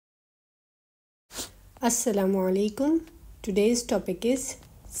Assalamu alaikum. Today's topic is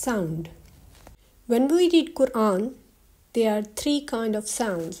sound. When we read Quran, there are three kinds of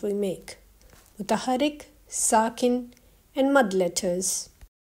sounds we make: mutaharrik, sakin, and mad letters.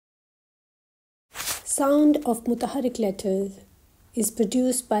 Sound of mutaharrik letters is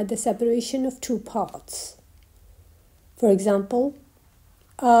produced by the separation of two parts. For example,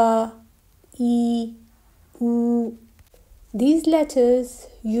 a, e, u. These letters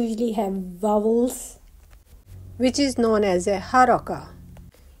usually have vowels, which is known as a haraka.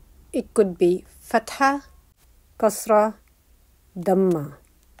 It could be fatha, kasra, dhamma.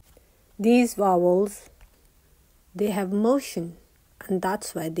 These vowels, they have motion, and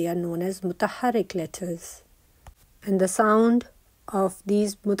that's why they are known as mutaharrik letters. And the sound of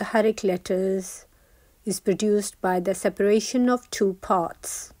these mutaharrik letters is produced by the separation of two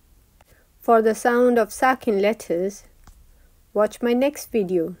parts. For the sound of sakin letters, watch my next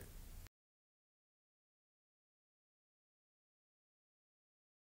video.